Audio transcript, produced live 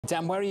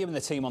Dan, where are you and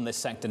the team on this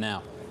sector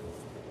now?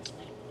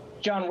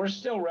 John, we're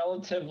still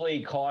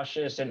relatively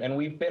cautious, and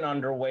we've been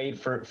underweight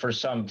for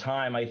some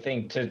time. I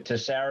think to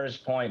Sarah's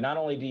point, not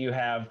only do you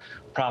have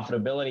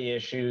profitability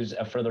issues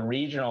for the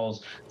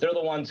regionals, they're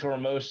the ones who are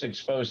most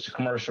exposed to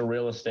commercial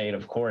real estate,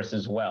 of course,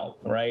 as well,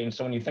 right? And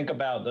so when you think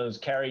about those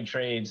carry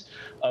trades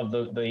of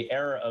the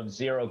era of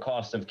zero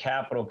cost of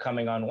capital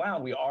coming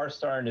unwound, we are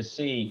starting to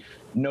see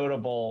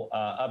notable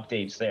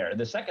updates there.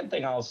 The second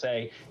thing I'll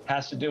say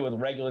has to do with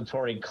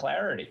regulatory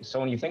clarity. So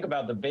when you think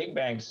about the big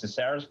banks, to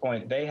Sarah's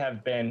point, they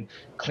have been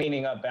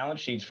cleaning up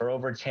balance sheets for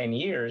over 10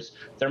 years.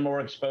 They're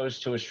more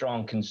exposed to a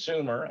strong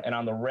consumer, and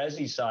on the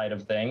resi side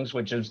of things,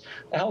 which is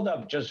held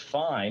up just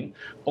fine.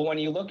 But when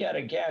you look at,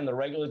 again, the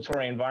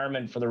regulatory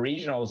environment for the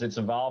regionals, it's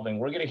evolving.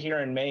 We're going to hear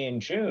in May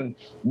and June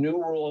new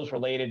rules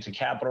related to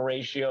capital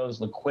ratios,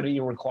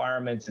 liquidity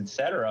requirements, et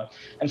cetera.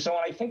 And so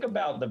when I think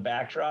about the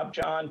backdrop,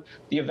 John,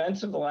 the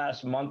events of the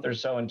last month or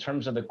so in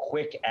terms of the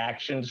quick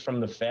actions from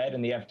the Fed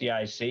and the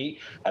FDIC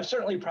have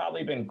certainly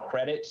probably been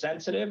credit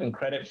sensitive and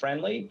credit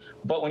friendly.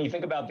 But when you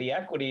think about the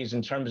equities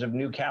in terms of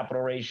new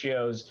capital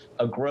ratios,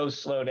 a growth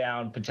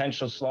slowdown,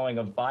 potential slowing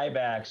of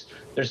buybacks,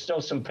 there's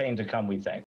still some pain to come, we think.